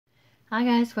Hi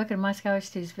guys, welcome to my Scholar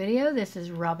Stews video. This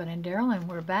is Robin and Daryl, and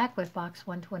we're back with box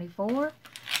 124.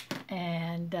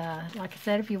 And like I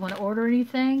said, if you want to order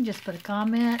anything, just put a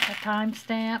comment, a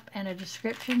timestamp, and a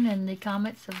description in the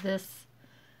comments of this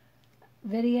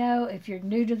video. If you're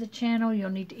new to the channel, you'll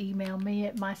need to email me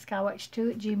at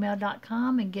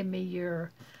myskywatch2@gmail.com and give me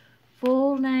your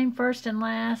full name, first and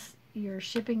last, your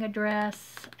shipping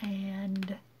address,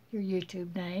 and your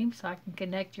YouTube name, so I can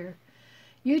connect your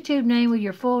YouTube name with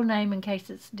your full name in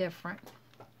case it's different,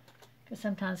 because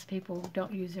sometimes people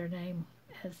don't use their name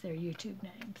as their YouTube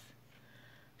names.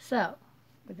 So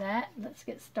with that, let's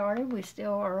get started. We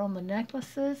still are on the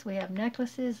necklaces. We have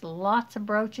necklaces, lots of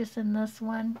brooches in this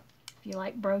one. If you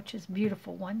like brooches,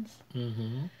 beautiful ones.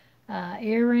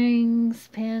 Earrings,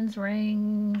 pins,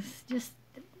 rings, just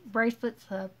bracelets,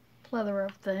 a plethora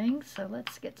of things. So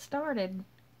let's get started.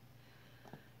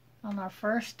 On our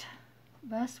first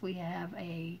bust, we have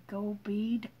a gold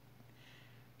bead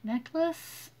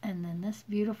necklace, and then this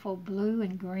beautiful blue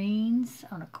and greens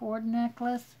on a cord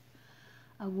necklace,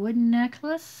 a wooden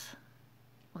necklace,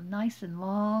 nice and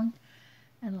long,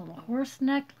 and a little horse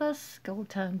necklace, gold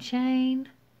tone chain.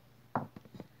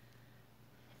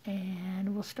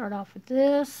 And we'll start off with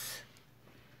this.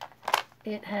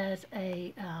 It has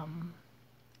a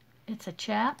it's a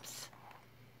chaps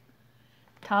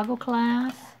toggle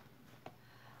clasp,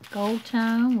 gold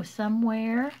tone with some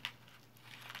wear.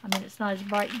 I mean, it's not as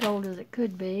bright gold as it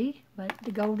could be, but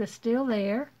the gold is still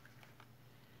there.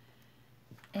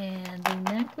 And the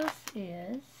necklace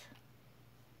is,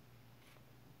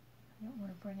 I don't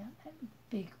want to bring out that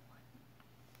big one.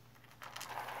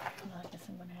 Well, I guess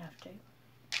I'm going to have to.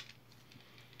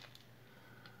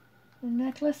 The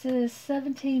necklace is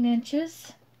 17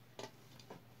 inches.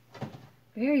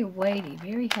 Very weighty,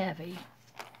 very heavy.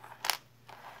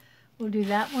 We'll do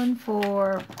that one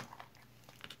for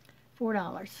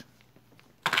 $4.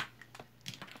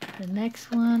 The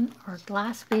next one are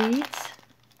glass beads.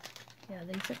 Yeah,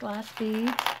 these are glass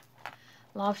beads.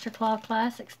 Lobster claw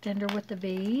clasp extender with the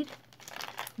bead.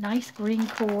 Nice green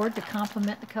cord to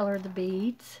complement the color of the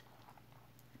beads.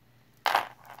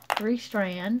 3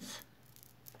 strands.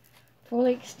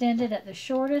 Fully extended at the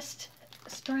shortest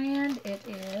strand. It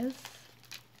is,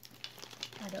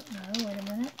 I don't know, wait a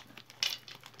minute.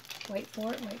 Wait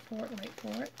for it, wait for it, wait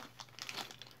for it.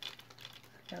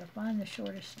 Gotta find the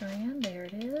shortest strand. There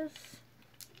it is.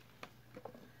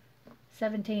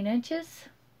 17 inches.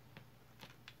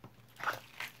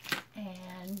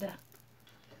 And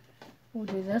we'll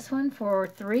do this one for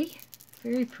 $3.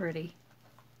 Very pretty.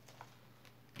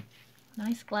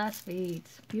 Nice glass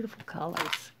beads. Beautiful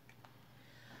colors.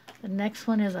 The next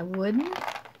one is a wooden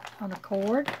on a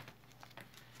cord.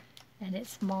 And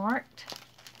it's marked.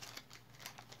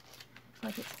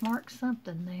 Looks like it's marked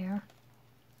something there.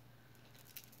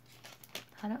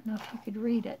 I don't know if you could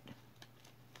read it.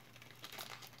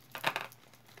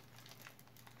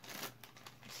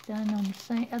 It's done on the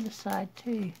same other side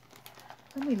too.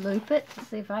 Let me loop it to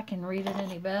see if I can read it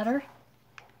any better.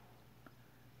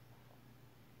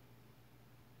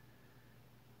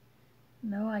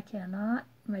 No, I cannot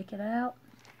make it out.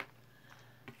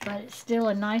 But it's still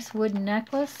a nice wooden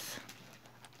necklace.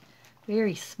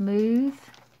 Very smooth.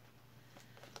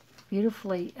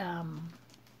 Beautifully, I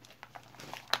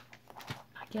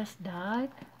guess dyed.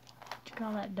 What you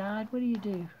call that, dyed? What do you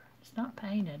do? It's not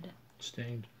painted.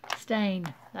 Stained.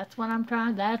 Stained. That's what I'm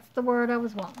trying. That's the word I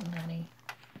was wanting, honey.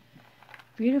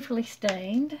 Beautifully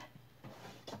stained.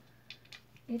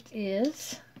 It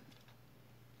is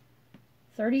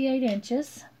 38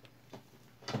 inches.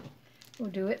 We'll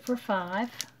do it for $5.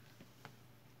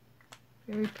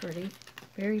 Very pretty.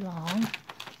 Very long.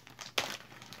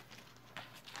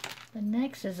 The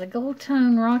next is a gold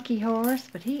tone rocky horse,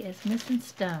 but he is missing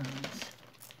stones.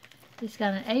 He's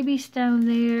got an AB stone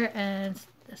there, and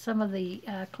some of the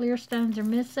clear stones are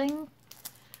missing.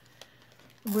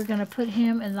 We're going to put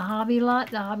him in the hobby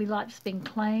lot. The hobby lot's been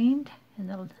claimed in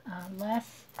the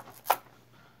last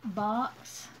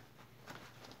box.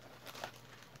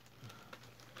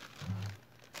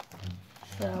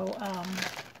 So,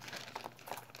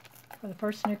 for the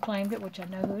person who claimed it, which I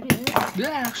know who it is.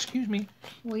 Yeah, excuse me.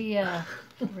 We,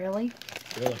 really?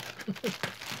 Really?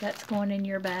 That's going in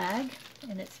your bag,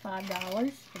 and it's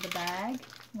 $5 for the bag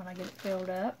when I get it filled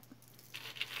up.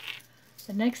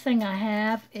 The next thing I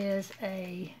have is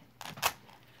a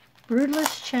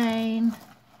broodless chain.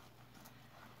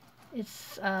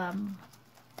 It's sort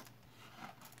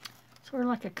of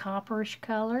like a copperish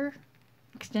color.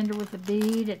 Extender with a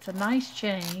bead. It's a nice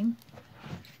chain.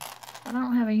 I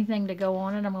don't have anything to go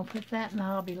on it. I'm going to put that in the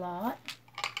hobby lot.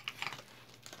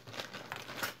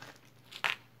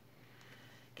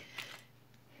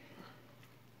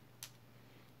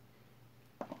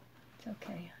 It's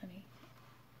okay, honey.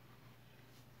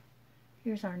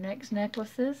 Here's our next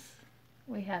necklaces.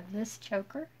 We have this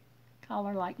choker,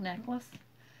 collar-like necklace.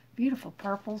 Beautiful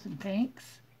purples and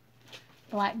pinks.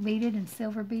 Black beaded and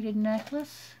silver beaded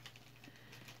necklace.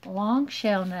 Long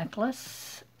shell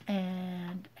necklace.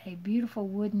 And a beautiful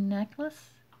wooden necklace.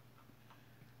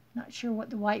 Not sure what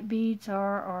the white beads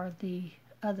are or the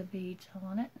other beads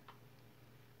on it.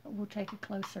 But we'll take a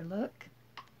closer look.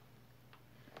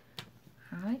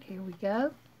 Alright, here we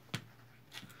go.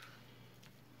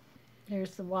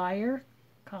 There's the wire,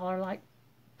 collar-like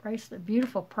bracelet.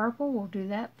 Beautiful purple. We'll do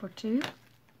that for 2.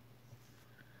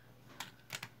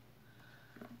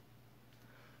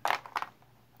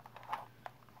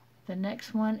 The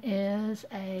next one is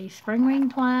a spring ring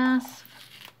clasp.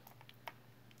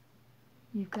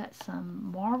 You've got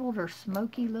some marbled or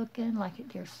smoky looking,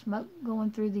 like there's smoke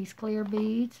going through these clear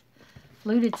beads.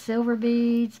 Fluted silver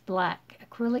beads, black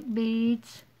acrylic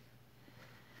beads.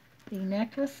 The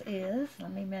necklace is,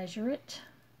 let me measure it.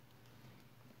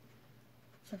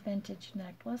 It's a vintage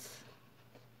necklace.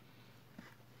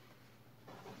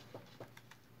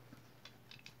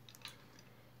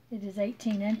 It is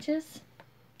 18 inches.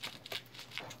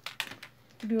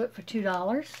 We'll do it for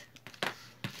 $2.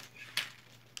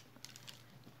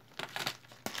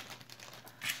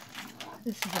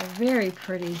 This is a very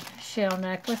pretty shell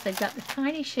necklace. They've got the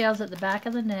tiny shells at the back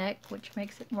of the neck, which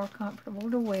makes it more comfortable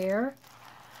to wear.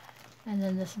 And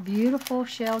then this beautiful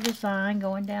shell design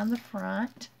going down the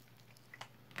front.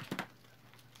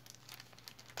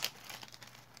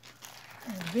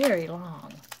 And very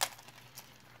long.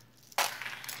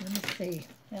 Let me see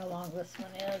how long this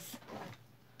one is.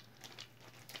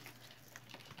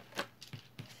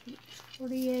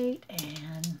 48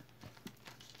 and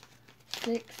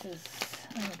 6 is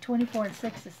 24 and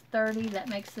 6 is 30. That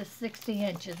makes this 60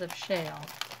 inches of shell.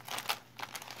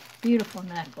 Beautiful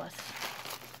necklace.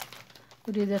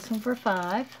 We'll do this one for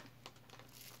 $5.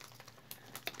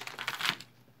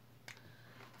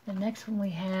 The next one we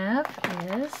have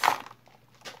is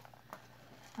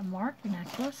a marked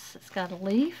necklace. It's got a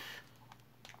leaf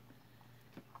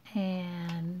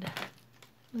and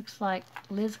looks like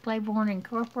Liz Claiborne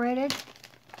Incorporated.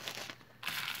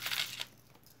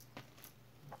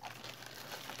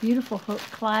 Beautiful hook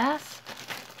clasp.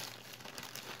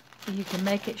 So you can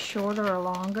make it shorter or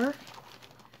longer.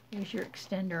 Here's your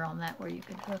extender on that where you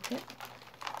can hook it.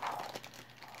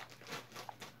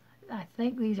 I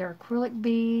think these are acrylic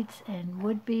beads and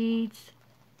wood beads.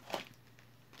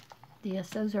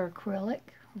 Yes, those are acrylic.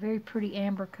 Very pretty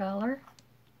amber color.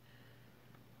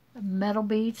 Metal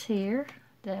beads here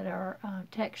that are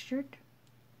textured.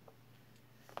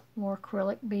 More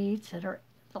acrylic beads that are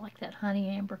like that honey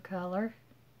amber color.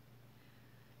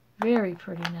 Very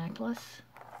pretty necklace.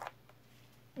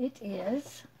 It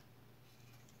is.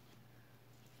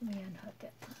 Let me unhook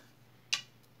it.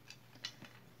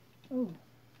 Ooh.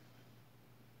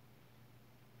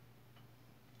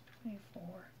 24.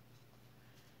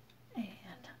 And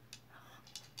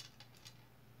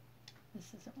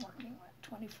this isn't working. What?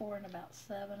 24 and about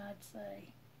 7, I'd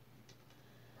say.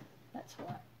 That's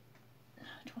what?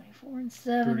 24 and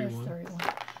 7 is 31.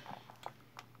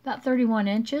 About 31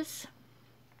 inches.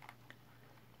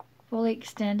 Fully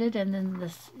extended, and then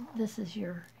this is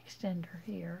your extender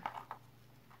here.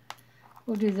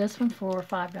 We'll do this one for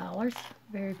 $5.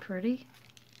 Very pretty.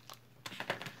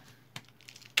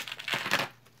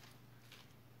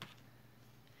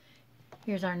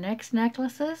 Here's our next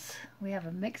necklaces. We have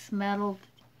a mixed metal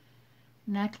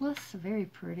necklace, very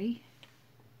pretty.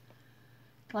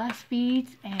 Glass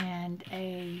beads and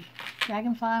a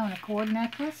dragonfly on a cord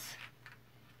necklace.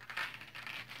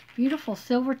 Beautiful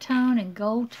silver tone and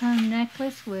gold tone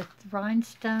necklace with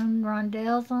rhinestone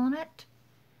rondelles on it.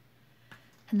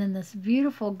 And then this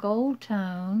beautiful gold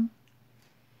tone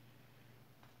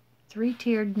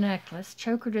 3-tiered necklace,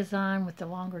 choker design with the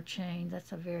longer chain.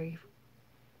 That's a very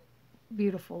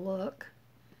beautiful look.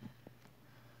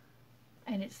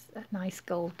 And it's a nice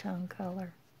gold tone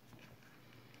color.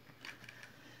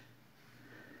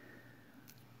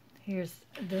 Here's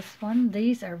this one.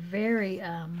 These are very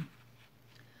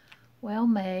well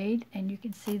made, and you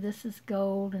can see this is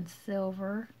gold and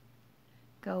silver.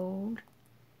 Gold.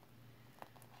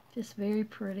 Just very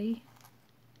pretty.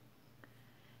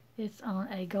 It's on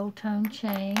a gold tone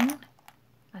chain,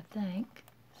 I think.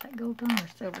 Is that gold tone or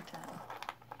silver tone?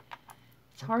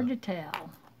 It's hard to tell.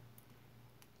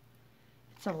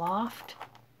 It's a loft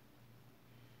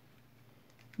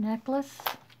necklace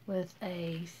with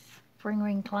a spring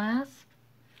ring clasp.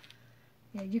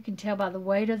 Yeah, you can tell by the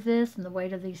weight of this and the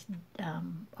weight of these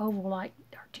oval-like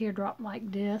or teardrop-like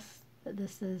discs that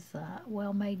this is a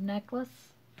well-made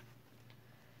necklace.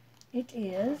 It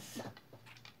is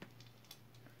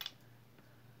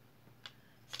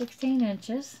 16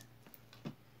 inches.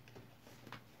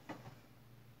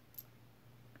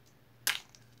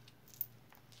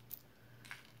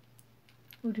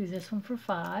 We'll do this one for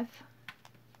 $5.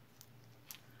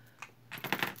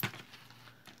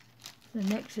 The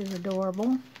next is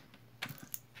adorable.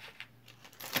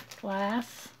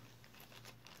 Glass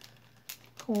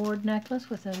cord necklace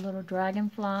with a little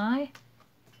dragonfly.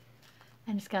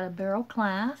 And it's got a barrel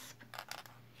clasp.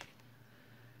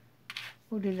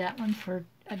 We'll do that one for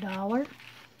 $1.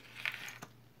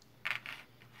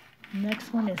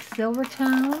 Next one is silver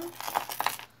tone.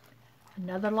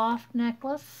 Another loft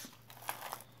necklace.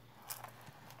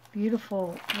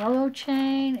 Beautiful Rolo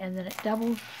chain, and then it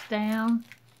doubles down.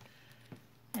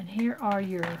 And here are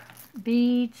your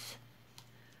beads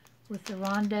with the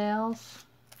rondelles.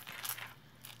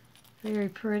 Very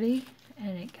pretty.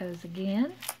 And it goes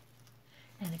again,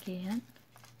 and again,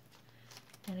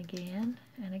 and again,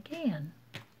 and again.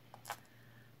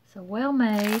 So well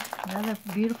made. Another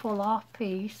beautiful loft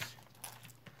piece.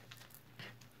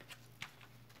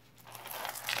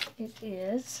 It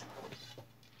is,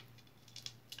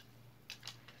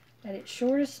 at its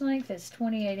shortest length, it's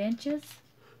 28 inches.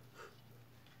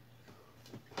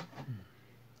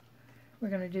 We're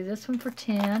going to do this one for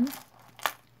 $10.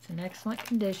 It's in excellent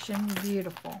condition,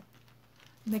 beautiful.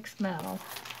 Mixed metal.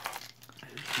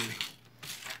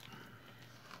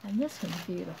 And this one's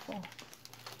beautiful.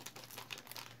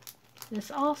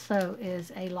 This also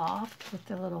is a loft with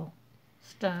the little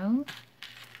stone.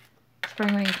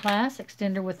 Spring ring clasp,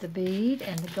 extender with the bead,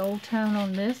 and the gold tone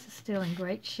on this is still in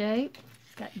great shape.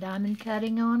 It's got diamond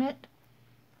cutting on it.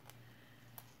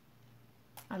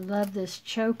 I love this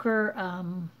choker,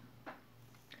 and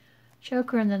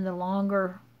then the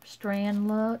longer strand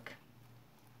look.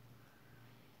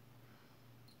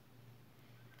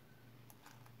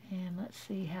 And let's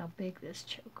see how big this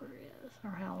choker is,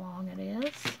 or how long it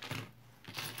is.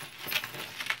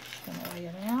 Just going to lay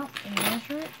it out and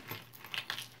measure it.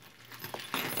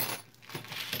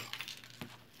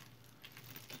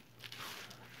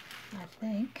 I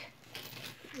think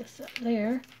this up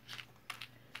there.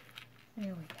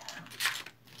 There we go.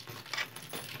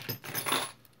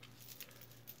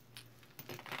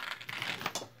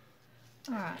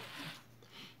 All right.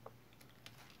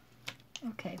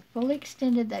 Okay, fully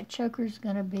extended, that choker is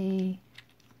going to be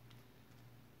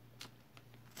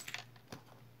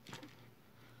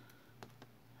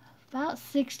about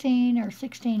 16 or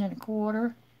 16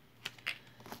 1/4.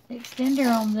 The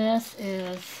extender on this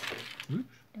is,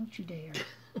 don't you dare,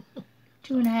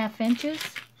 2.5 inches.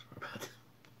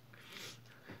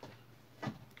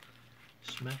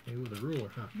 Smack me with a ruler,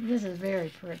 huh? This is very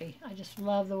pretty. I just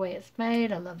love the way it's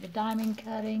made. I love the diamond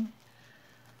cutting.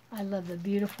 I love the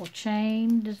beautiful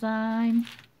chain design.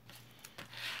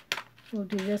 We'll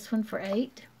do this one for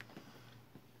 $8.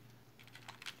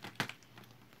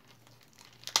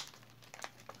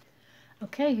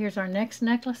 Okay, here's our next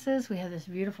necklaces. We have this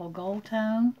beautiful gold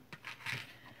tone,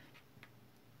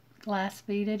 glass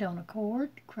beaded on a cord,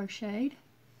 crocheted.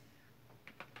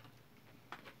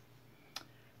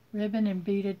 Ribbon and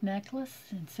beaded necklace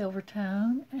in silver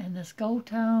tone, and this gold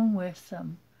tone with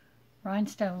some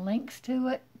rhinestone links to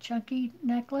it, chunky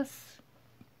necklace.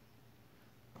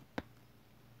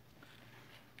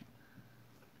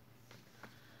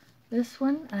 This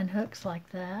one unhooks like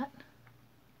that,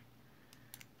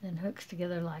 then hooks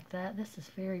together like that. This is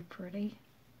very pretty.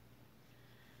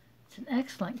 It's in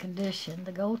excellent condition.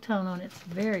 The gold tone on it's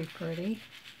very pretty.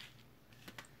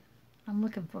 I'm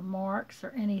looking for marks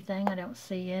or anything. I don't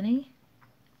see any.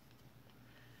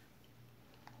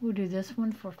 We'll do this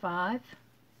one for $5.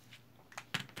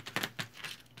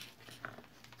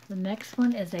 The next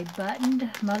one is a buttoned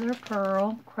mother of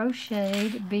pearl,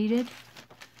 crocheted, beaded,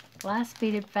 glass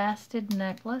beaded faceted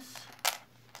necklace.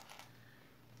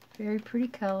 Very pretty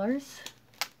colors.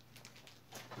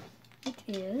 It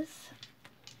is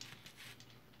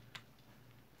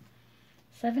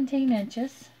 17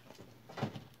 inches.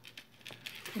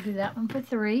 We'll do that one for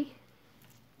 $3.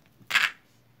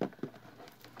 The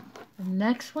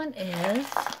next one is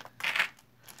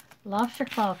lobster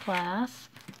claw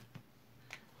clasp,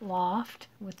 loft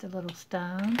with the little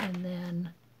stone, and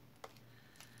then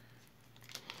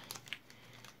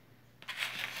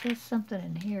it says something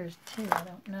in here too. I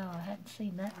don't know. I hadn't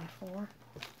seen that before.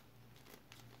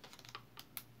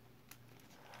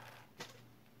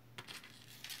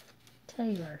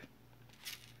 Taylor.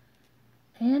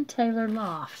 Ann Taylor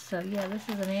loft. So yeah, this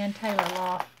is an Ann Taylor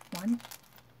loft one.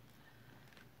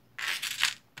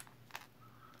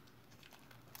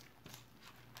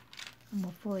 And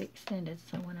we'll fully extend it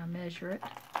so when I measure it.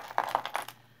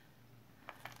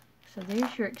 So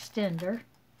there's your extender.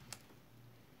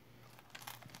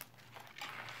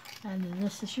 And then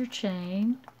this is your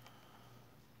chain.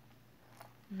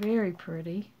 Very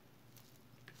pretty.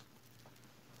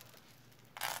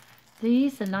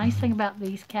 These, the nice thing about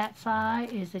these cat's eye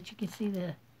is that you can see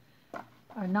the,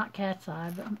 or not cat's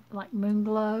eye, but like moon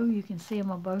glow. You can see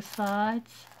them on both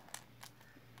sides.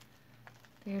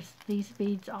 There's these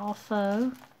beads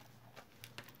also.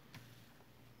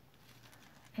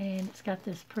 And it's got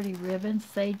this pretty ribbon,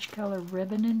 sage color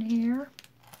ribbon in here.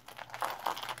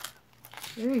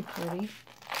 Very pretty.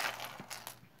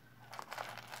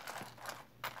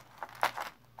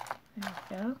 There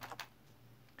you go.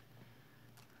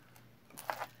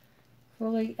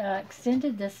 Fully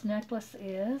extended, this necklace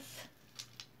is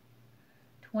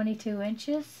 22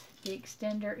 inches. The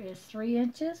extender is 3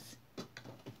 inches.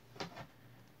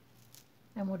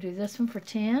 And we'll do this one for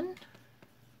 10.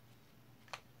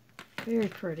 Very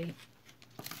pretty.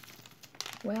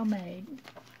 Well made.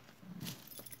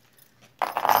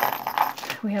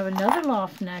 We have another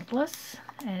loft necklace,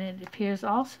 and it appears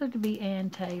also to be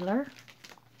Ann Taylor.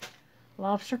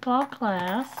 Lobster claw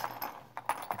clasp.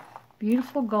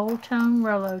 Beautiful gold tone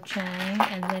Rolo chain,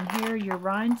 and then here are your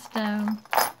rhinestone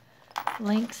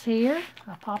links here.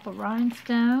 I'll pop a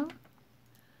rhinestone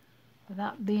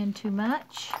without being too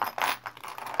much.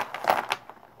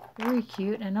 Very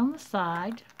cute, and on the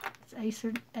side, it's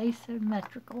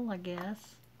asymmetrical, I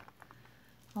guess.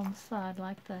 On the side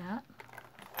like that.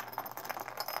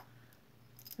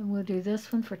 And we'll do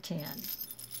this one for 10.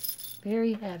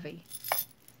 Very heavy.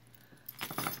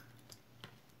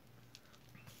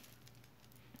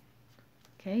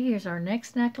 Okay, here's our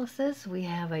next necklaces. We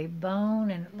have a bone,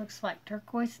 and it looks like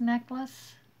turquoise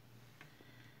necklace.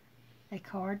 A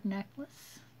card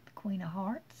necklace, the Queen of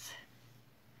Hearts.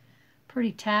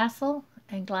 Pretty tassel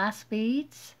and glass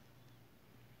beads.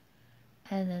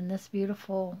 And then this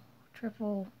beautiful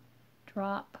triple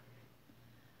drop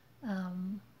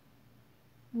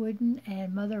wooden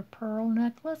and mother of pearl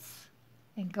necklace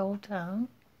in gold tone.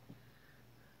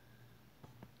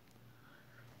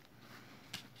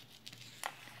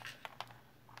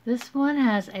 This one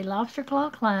has a lobster claw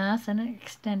clasp and an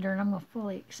extender, and I'm going to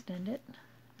fully extend it.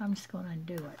 I'm just going to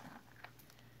undo it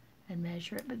and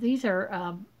measure it. But these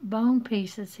are bone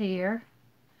pieces here,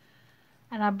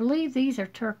 and I believe these are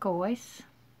turquoise.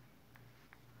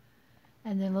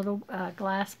 And then little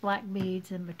glass black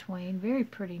beads in between. Very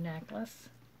pretty necklace.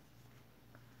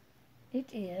 It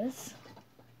is.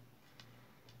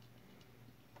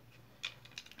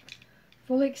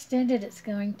 Fully extended, it's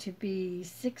going to be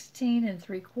 16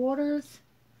 3/4.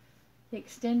 The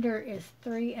extender is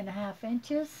 3.5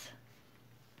 inches.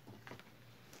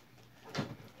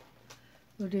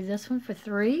 We'll do this one for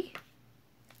 3.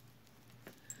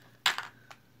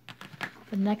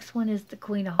 The next one is the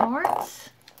Queen of Hearts.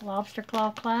 Lobster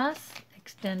claw clasp,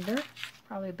 extender,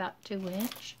 probably about 2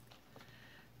 inch.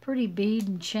 Pretty bead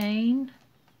and chain.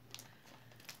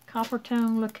 Copper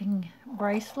tone looking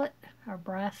bracelet, or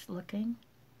brass looking.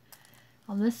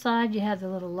 On this side you have the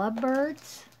little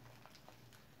lovebirds.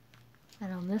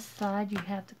 And on this side you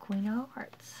have the Queen of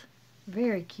Hearts.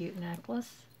 Very cute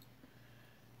necklace.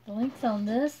 The length on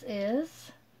this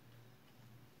is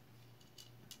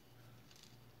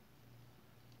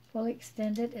fully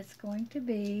extended. It's going to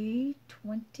be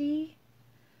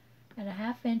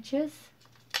 20.5 inches.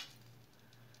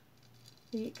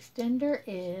 The extender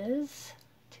is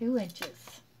 2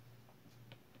 inches.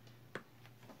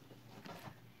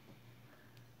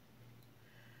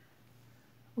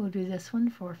 We'll do this one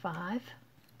for 5.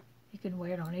 You can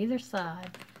wear it on either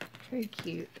side. Very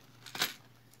cute.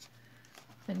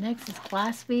 The next is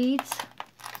clasp beads.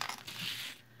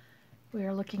 We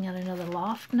are looking at another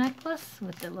loft necklace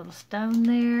with the little stone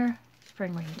there,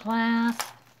 spring ring clasp,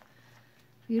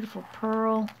 beautiful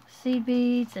pearl seed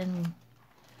beads and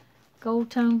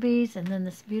gold tone beads, and then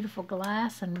this beautiful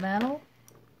glass and metal.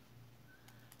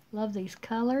 Love these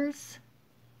colors.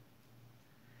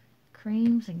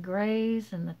 Creams and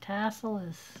grays, and the tassel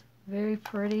is very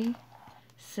pretty,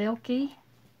 silky.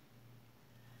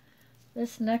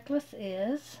 This necklace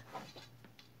is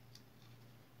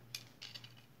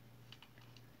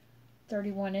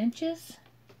 31 inches.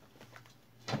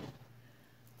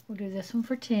 We'll do this one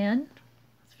for 10.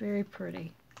 It's very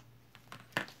pretty.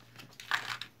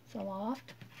 It's a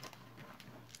loft.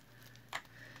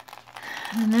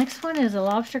 The next one is a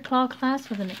lobster claw clasp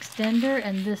with an extender,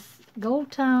 and this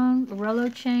gold tone Rolo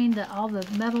chain. All the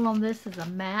metal on this is a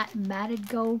matted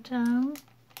gold tone.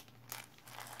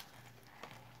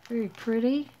 Very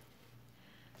pretty.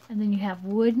 And then you have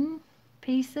wooden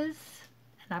pieces.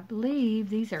 I believe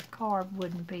these are carved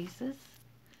wooden pieces.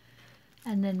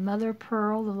 And then mother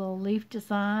pearl, the little leaf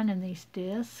design, and these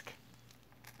discs.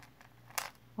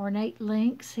 Ornate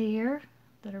links here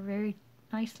that are very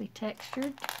nicely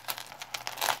textured.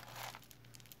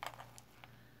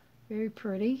 Very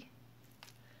pretty.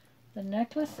 The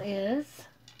necklace is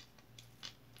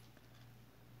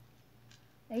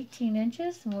 18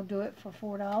 inches, and we'll do it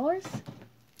for $4.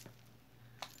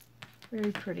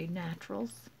 Very pretty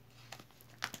naturals.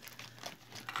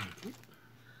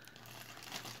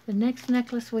 The next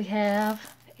necklace we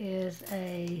have is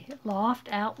a loft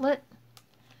outlet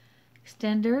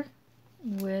extender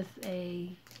with a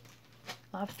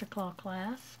lobster claw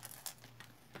clasp.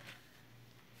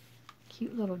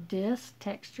 Cute little disc,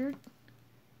 textured,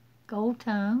 gold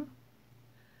tone.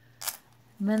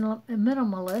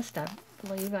 Minimalist, I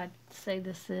believe I'd say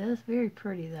this is. Very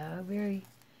pretty though, very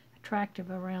attractive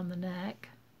around the neck.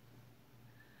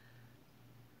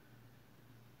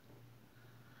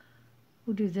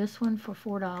 We'll do this one for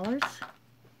 $4.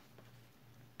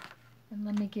 And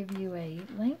let me give you a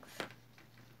length.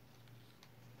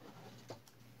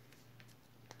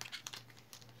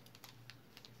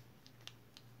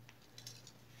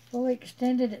 Fully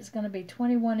extended, it's going to be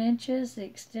 21 inches. The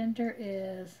extender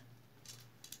is,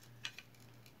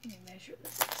 let me measure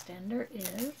this extender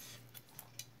is,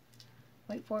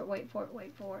 wait for it, wait for it,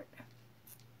 wait for it,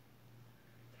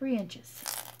 3 inches.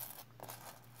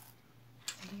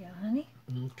 There you go, honey.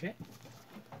 Okay.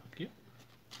 Thank you.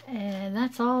 And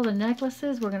that's all the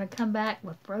necklaces. We're going to come back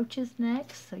with brooches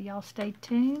next, so y'all stay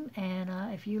tuned. And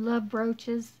if you love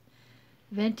brooches,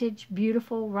 vintage,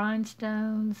 beautiful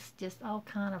rhinestones, just all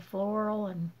kind of floral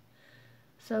and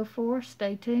so forth,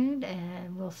 stay tuned,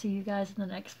 and we'll see you guys in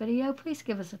the next video. Please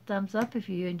give us a thumbs up if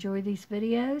you enjoy these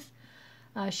videos.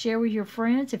 Share with your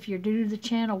friends. If you're new to the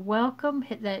channel, welcome.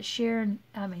 Hit that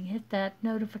hit that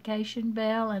notification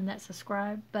bell and that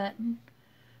subscribe button,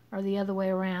 or the other way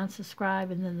around,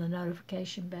 subscribe and then the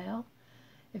notification bell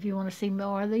if you want to see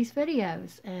more of these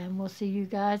videos. And we'll see you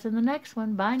guys in the next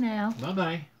one. Bye now.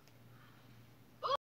 Bye-bye.